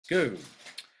Go.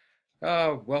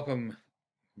 Welcome,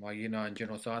 my Year 9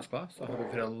 General Science class. I hope you've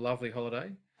had a lovely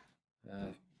holiday.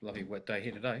 Lovely wet day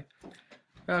here today.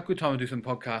 Good time to do some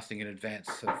podcasting in advance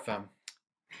of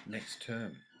next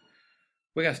term.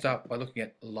 We're going to start by looking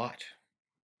at light.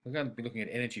 We're going to be looking at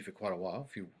energy for quite a while,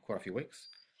 quite a few weeks.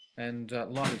 And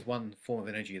light is one form of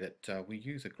energy that we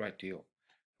use a great deal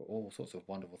for all sorts of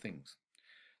wonderful things.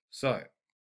 So,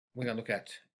 we're going to look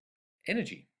at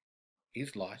energy.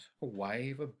 Is light a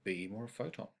wave, a beam, or a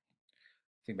photon?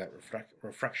 Think about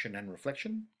refraction and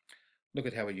reflection. Look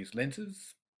at how we use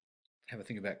lenses. Have a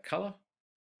think about colour.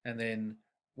 And then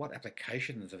what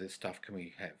applications of this stuff can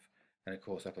we have? And of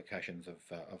course, applications of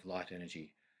light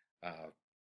energy.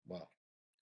 Well,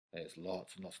 there's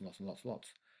lots and lots and lots and lots and lots.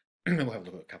 And we'll have a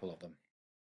look at a couple of them.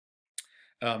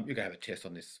 You're going to have a test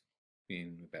on this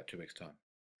in about 2 weeks' time.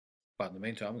 But in the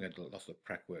meantime, we're going to do lots of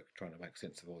prac work trying to make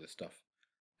sense of all this stuff.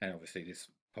 And obviously this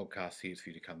podcast here is for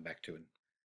you to come back to and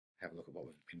have a look at what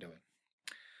we've been doing.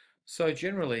 So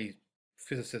generally,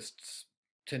 physicists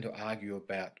tend to argue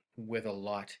about whether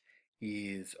light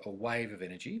is a wave of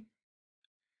energy,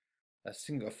 a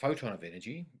photon of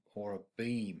energy, or a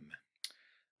beam.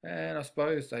 And I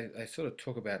suppose they sort of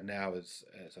talk about now as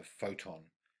a photon,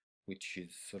 which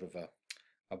is sort of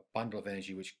a bundle of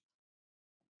energy which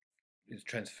is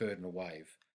transferred in a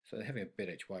wave. So they're having a bet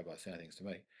each way by saying things to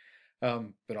me.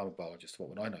 But I'm a biologist, what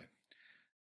would I know?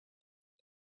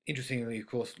 Interestingly, of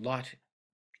course, light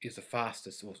is the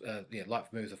fastest.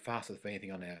 Light moves the fastest of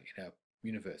anything in our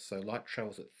universe. So light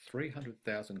travels at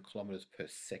 300,000 kilometers per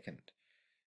second.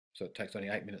 So it takes only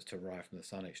 8 minutes to arrive from the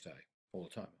sun each day, all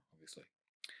the time, obviously.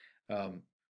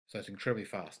 So it's incredibly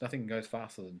fast. Nothing goes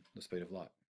faster than the speed of light.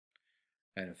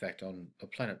 And in fact, on a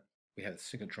planet, we have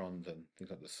synchrotrons and things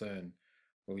like the CERN,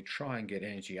 where we try and get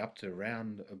energy up to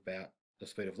around about the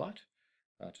speed of light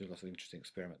to do lots of interesting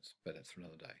experiments, but that's for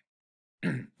another day.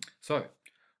 So,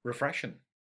 refraction.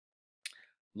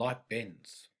 Light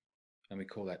bends, and we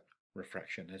call that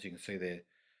refraction. As you can see there,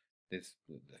 I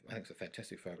think it's a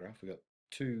fantastic photograph. We've got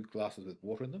two glasses with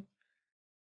water in them,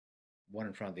 one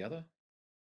in front of the other,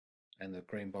 and the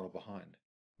green bottle behind.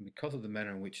 And because of the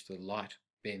manner in which the light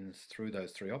bends through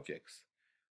those three objects,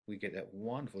 we get that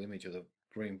wonderful image of the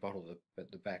green bottle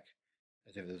at the back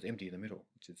as if it was empty in the middle,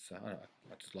 which is, I don't know,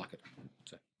 I just like it.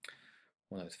 It's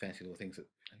one of those fancy little things that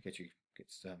gets your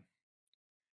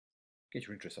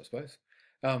interest, I suppose.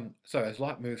 So as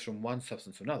light moves from one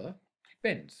substance to another, it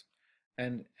bends.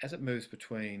 And as it moves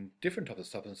between different types of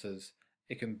substances,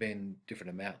 it can bend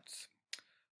different amounts.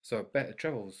 So it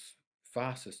travels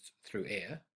fastest through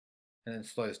air, and then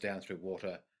slows down through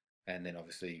water, and then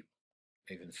obviously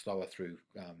even slower through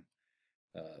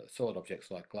solid objects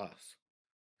like glass.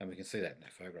 And we can see that in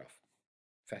that photograph.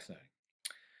 Fascinating.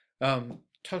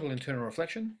 Total internal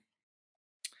reflection.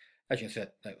 As you can see,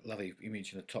 that lovely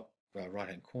image in the top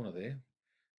right-hand corner there,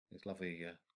 these lovely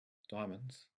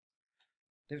diamonds.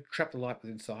 They've trapped the light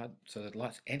within inside, so that the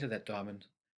lights enter that diamond.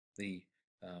 The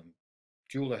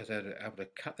jeweler has been able to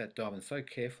cut that diamond so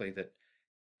carefully that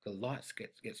the light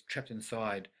gets trapped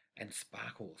inside and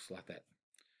sparkles like that,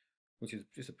 which is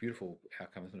just a beautiful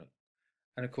outcome, isn't it?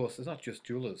 And of course, there's not just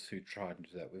jewelers who try to do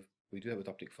that. We do that with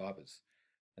optic fibres.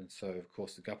 And so, of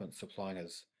course, the government's supplying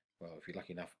us, well, if you're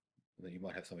lucky enough, then you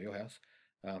might have some at your house,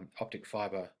 optic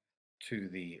fibre to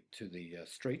the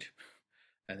street,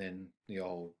 and then the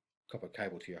old copper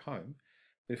cable to your home.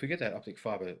 But if we get that optic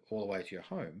fibre all the way to your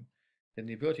home, then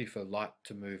the ability for light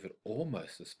to move at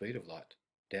almost the speed of light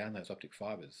down those optic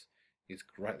fibres is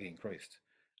greatly increased.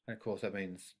 And of course, that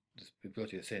means the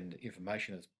ability to send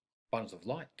information as bundles of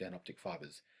light down optic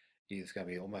fibres is going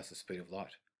to be almost the speed of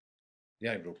light. The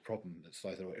only real problem that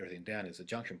slows everything down is the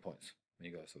junction points, when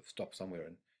you've got to sort of stop somewhere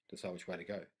and decide which way to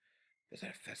go. It's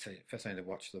fascinating to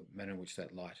watch the manner in which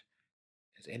that light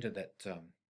has entered that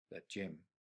gem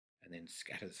and then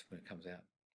scatters when it comes out.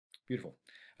 Beautiful.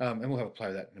 And we'll have a play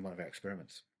with that in one of our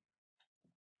experiments.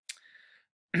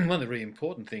 One of the really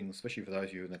important things, especially for those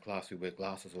of you in the class who wear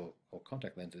glasses or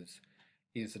contact lenses,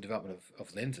 is the development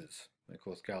of lenses. And of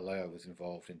course, Galileo was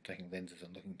involved in taking lenses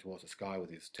and looking towards the sky with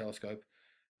his telescope.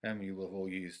 And you will have all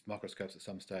used microscopes at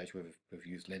some stage where we've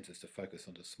used lenses to focus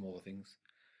onto smaller things.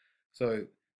 So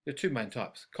there are two main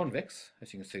types. Convex,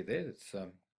 as you can see there, it's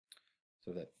sort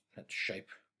of that shape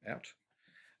out.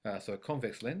 So a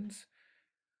convex lens,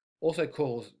 also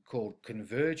called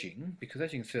converging, because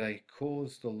as you can see, they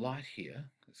cause the light here,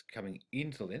 it's coming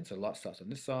into the lens, so light starts on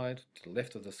this side, to the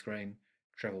left of the screen,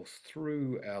 travels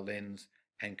through our lens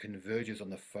and converges on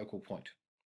the focal point.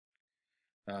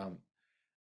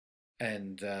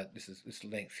 This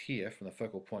length here from the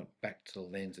focal point back to the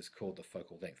lens is called the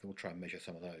focal length. And we'll try and measure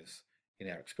some of those in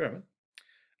our experiment.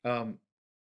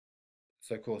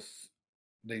 So of course,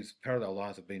 these parallel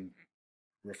lines have been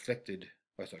refracted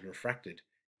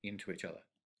into each other,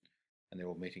 and they're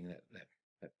all meeting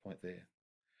that point there.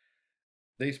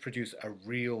 These produce a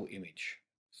real image.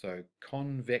 So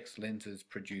convex lenses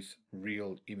produce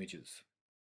real images.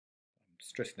 I'm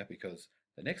stressing that because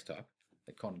the next type,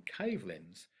 the concave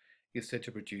lens, is said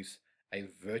to produce a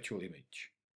virtual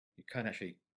image. You can't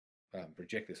actually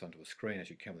project this onto a screen as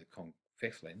you can with a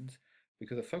convex lens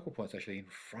because the focal point is actually in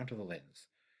front of the lens.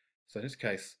 So in this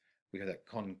case, we have that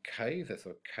concave, that's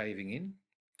sort of caving in,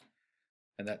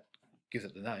 and that gives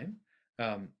it the name.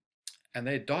 And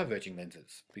they're diverging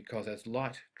lenses because as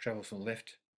light travels from the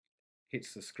left,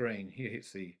 hits the screen, here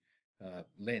hits the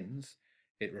lens,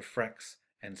 it refracts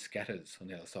and scatters on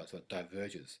the other side, so it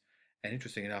diverges. And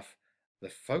interesting enough, the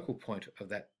focal point of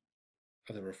the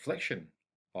reflection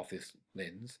of this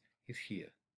lens is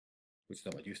here, which is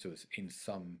not what used to us in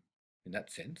that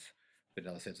sense, but in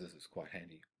other senses it's quite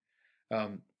handy.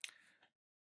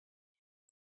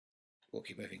 We'll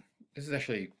keep moving. This is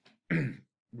actually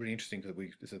really interesting because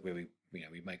this is where we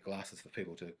make glasses for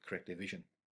people to correct their vision.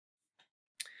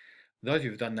 Those of you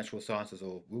who've done natural sciences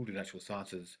or will do natural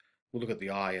sciences will look at the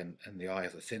eye and the eye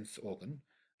as a sense organ.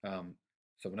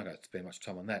 So we're not going to spend much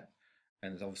time on that.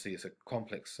 And obviously it's a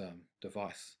complex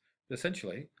device. But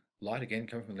essentially, light again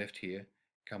coming from the left here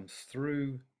comes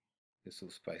through this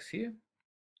little space here.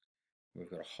 We've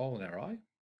got a hole in our eye.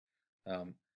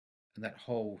 And that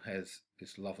hole has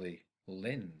this lovely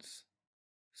lens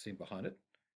seen behind it,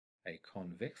 a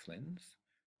convex lens,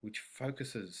 which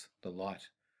focuses the light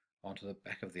onto the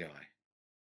back of the eye,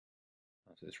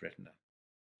 onto this retina.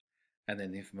 And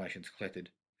then the information is collected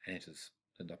and enters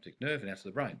the optic nerve and out to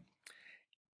the brain.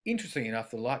 Interestingly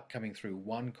enough, the light coming through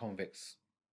one convex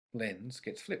lens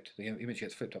gets flipped. The image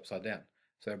gets flipped upside down.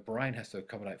 So our brain has to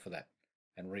accommodate for that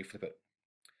and reflip it.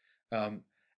 And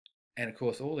of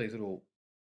course, all these little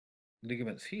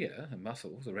ligaments here and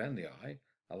muscles around the eye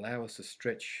allow us to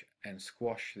stretch and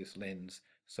squash this lens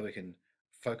so we can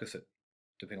focus it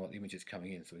depending on what image is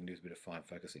coming in, so we can do a bit of fine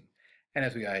focusing. And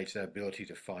as we age, the ability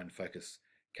to fine focus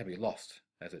can be lost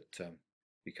as it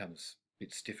becomes a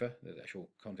bit stiffer. The actual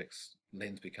convex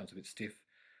lens becomes a bit stiff,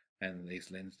 and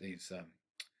these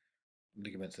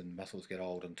ligaments and muscles get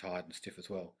old and tired and stiff as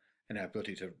well, and our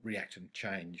ability to react and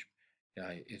change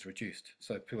is reduced.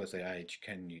 So people as they age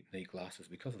can need glasses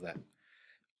because of that.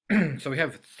 So we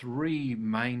have three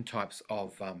main types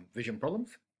of vision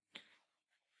problems.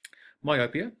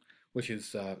 Myopia, which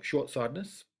is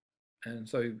short-sightedness, and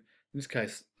so in this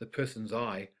case the person's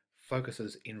eye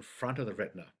focuses in front of the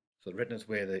retina. So the retina is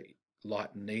where the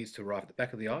light needs to arrive at the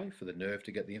back of the eye for the nerve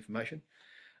to get the information.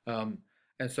 And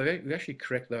so we actually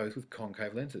correct those with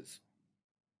concave lenses.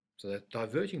 So the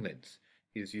diverging lens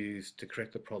is used to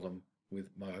correct the problem with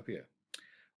myopia.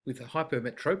 With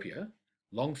hypermetropia,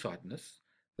 long-sightedness,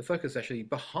 the focus is actually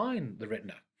behind the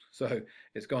retina. So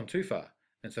it's gone too far.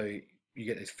 And so you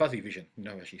get this fuzzy vision,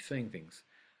 actually seeing things.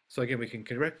 So again, we can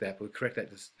correct that, but we correct that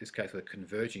in this case with a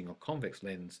converging or convex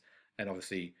lens. And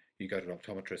obviously you go to an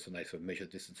optometrist and they sort of measure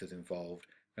distances involved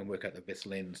and work out the best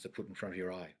lens to put in front of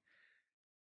your eye.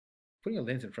 Putting a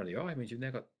lens in front of your eye means you've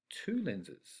now got two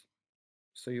lenses.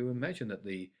 So you imagine that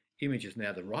the image is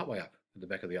now the right way up at the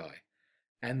back of the eye,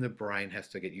 and the brain has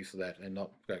to get used to that and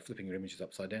not go flipping your images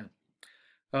upside down.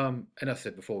 And as I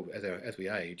said before, as we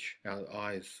age, our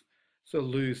eyes sort of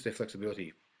lose their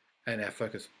flexibility, and our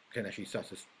focus can actually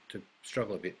start to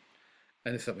struggle a bit.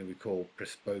 And this is something we call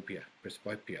presbyopia.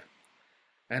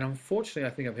 And unfortunately,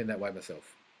 I think I'm in that way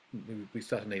myself. We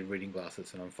start to need reading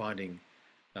glasses, and I'm finding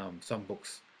some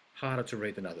books harder to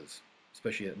read than others,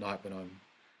 especially at night when I'm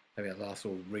having that last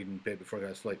little read in bed before I go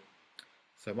to sleep.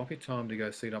 So it might be time to go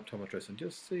see an optometrist and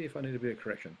just see if I need a bit of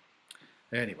correction.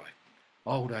 Anyway,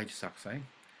 old age sucks, eh?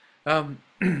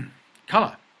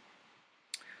 Colour.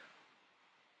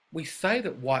 We say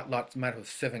that white light's made up of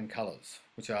 7 colours,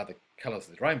 which are the colours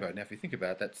of the rainbow. Now, if you think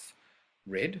about it, that's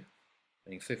red,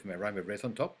 and you can see from our rainbow reds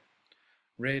on top,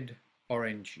 red,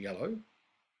 orange, yellow,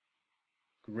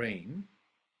 green,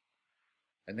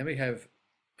 and then we have,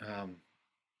 so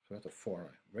that's a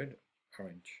 4, red,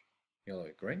 orange, yellow,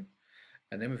 green,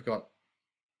 and then we've got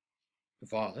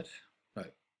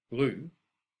blue,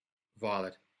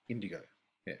 violet, indigo.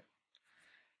 Yeah.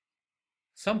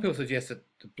 Some people suggest that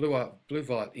the blue,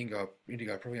 violet, indigo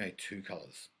are probably only 2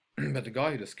 colours. But the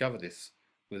guy who discovered this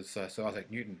was Sir Isaac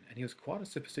Newton, and he was quite a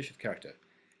superstitious character.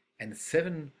 And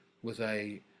 7 was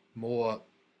a more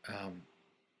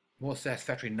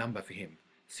satisfactory number for him.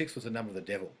 6 was the number of the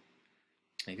devil,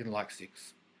 and he didn't like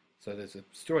 6. So there's a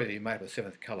story that he made up a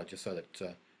 7th colour just so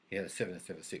that he had a 7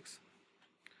 instead of a 6.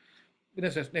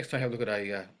 next time have a look at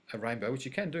a rainbow, which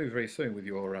you can do very soon with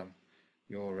your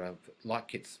light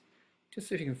kits. Just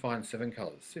see if you can find 7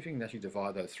 colours. See if you can actually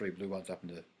divide those 3 blue ones up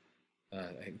into,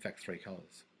 in fact, 3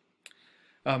 colours.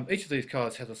 Each of these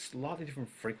colours has a slightly different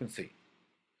frequency,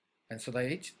 and so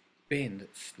they each bend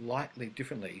slightly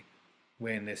differently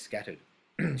when they're scattered.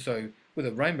 So with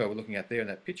a rainbow we're looking at there in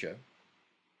that picture,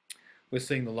 we're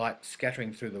seeing the light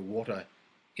scattering through the water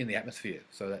in the atmosphere.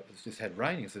 So that's just had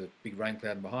rain, you can see the big rain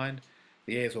cloud behind,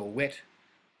 the air's all wet,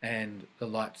 and the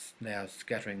light's now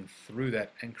scattering through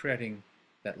that and creating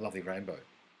that lovely rainbow.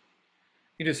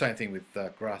 You do the same thing with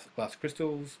glass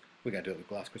crystals. We're going to do it with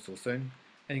glass crystals soon,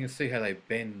 and you can see how they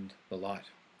bend the light.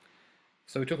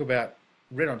 So we talk about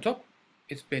red on top,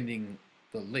 it's bending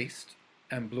the least,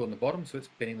 and blue on the bottom, so it's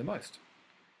bending the most.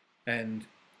 And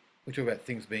we talk about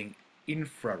things being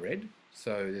infrared,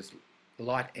 so there's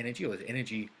light energy, or there's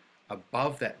energy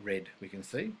above that red we can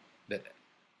see, that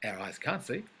our eyes can't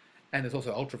see, and there's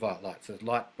also ultraviolet light, so there's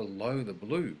light below the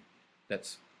blue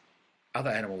that's other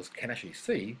animals can actually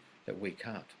see that we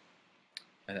can't.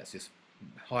 And that's just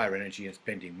higher energy and it's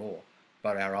bending more,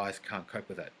 but our eyes can't cope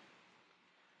with that.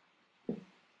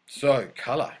 So,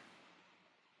 colour.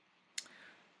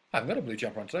 I haven't got a blue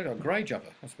jumper on today, I've got a grey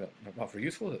jumper. That's not very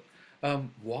useful, is it?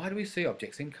 Why do we see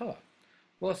objects in colour?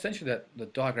 Well, essentially the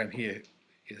diagram here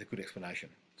is a good explanation.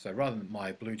 So rather than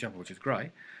my blue jumper, which is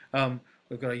grey,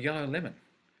 we've got a yellow lemon.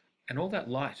 And all that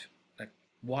light, that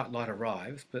white light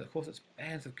arrives, but of course it's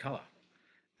bands of colour.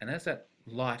 And as that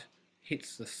light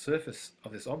hits the surface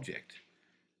of this object,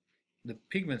 the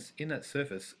pigments in that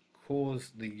surface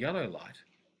cause the yellow light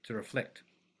to reflect,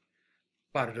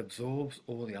 but it absorbs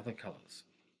all the other colours.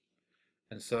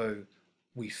 And so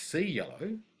we see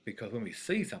yellow because when we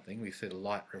see something, we see the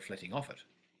light reflecting off it.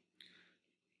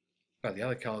 But the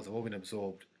other colours have all been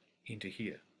absorbed into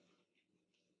here.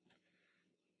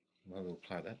 Well, we'll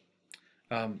play that.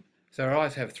 So our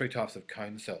eyes have 3 types of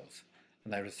cone cells,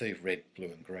 and they receive red, blue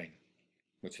and green,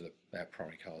 which are our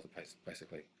primary colours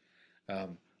basically.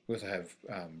 We also have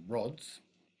rods.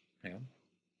 Hang on.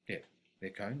 Yeah,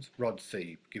 they're cones. Rods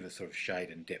give us sort of shade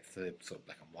and depth. They're sort of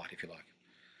black and white, if you like.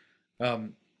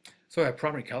 So our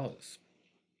primary colours.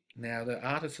 Now, the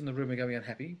artists in the room are going to be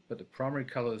unhappy, but the primary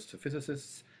colours to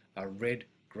physicists are red,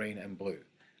 green and blue.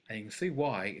 And you can see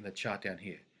why in the chart down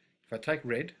here. If I take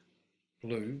red,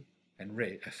 blue and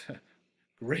red,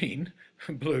 green,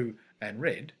 blue and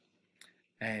red,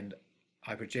 and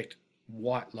I project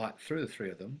white light through the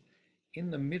 3 of them, in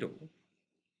the middle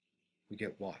we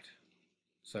get white.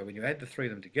 So when you add the 3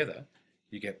 of them together,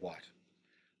 you get white.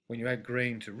 When you add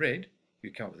green to red,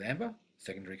 you come up with amber,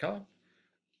 secondary colour.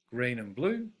 Green and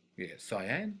blue, you get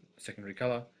cyan, secondary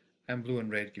colour, and blue and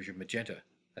red gives you magenta,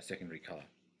 a secondary colour.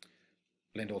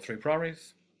 Blend all 3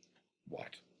 primaries,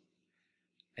 white.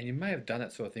 And you may have done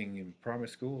that sort of thing in primary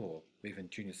school or even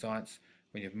junior science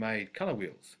when you've made colour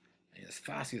wheels. And as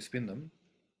fast as you spin them,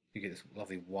 you get this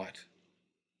lovely white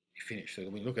finish. So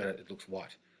when you look at it, it looks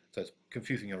white. So it's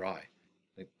confusing your eye.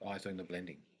 The eye's doing the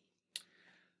blending.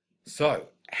 So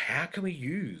how can we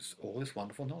use all this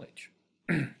wonderful knowledge?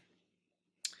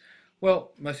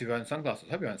 Well, most of you own sunglasses.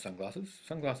 I hope you own sunglasses.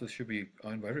 Sunglasses should be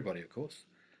owned by everybody, of course.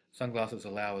 Sunglasses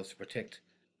allow us to protect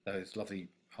those lovely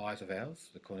eyes of ours,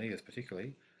 the corneas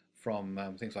particularly, from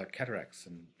things like cataracts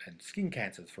and skin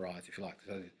cancers for eyes, if you like,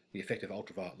 so the effect of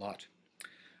ultraviolet light.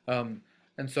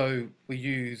 And so we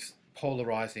use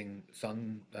polarizing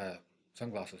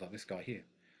sunglasses like this guy here.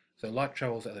 So light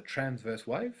travels at a transverse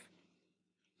wave,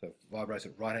 so it vibrates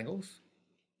at right angles,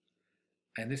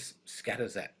 and this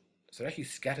scatters that. So it actually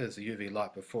scatters the UV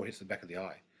light before it hits the back of the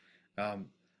eye.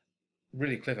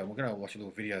 Really clever. We're going to watch a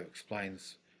little video that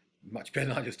explains much better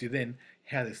than I just did then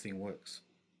how this thing works.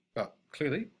 But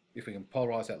clearly, if we can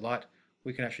polarize that light,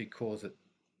 we can actually cause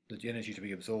the energy to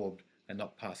be absorbed and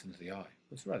not pass into the eye.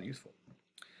 It's rather useful.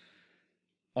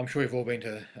 I'm sure you've all been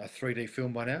to a 3D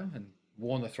film by now and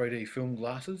worn the 3D film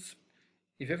glasses.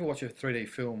 If you ever watch a 3D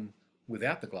film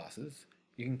without the glasses,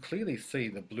 you can clearly see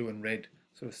the blue and red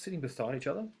sort of sitting beside each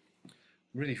other.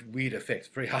 Really weird effect.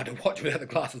 Very hard to watch without the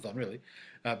glasses on, really.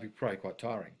 It'd be probably quite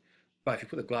tiring. But if you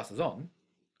put the glasses on,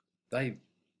 they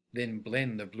then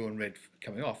blend the blue and red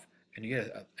coming off, and you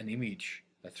get an image,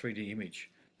 a 3D image,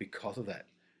 because of that.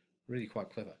 Really quite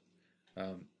clever.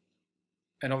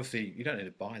 And obviously, you don't need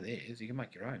to buy theirs. You can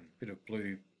make your own. Bit of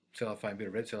blue cellophane, bit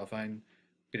of red cellophane,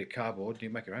 bit of cardboard, and you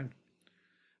make your own.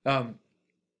 And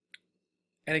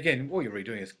again, all you're really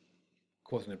doing is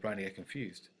causing the brain to get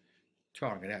confused,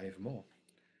 tiring it out even more.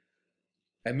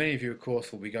 And many of you, of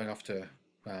course, will be going off to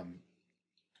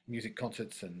music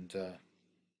concerts and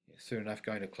soon enough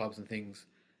going to clubs and things.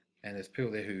 And there's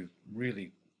people there who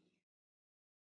really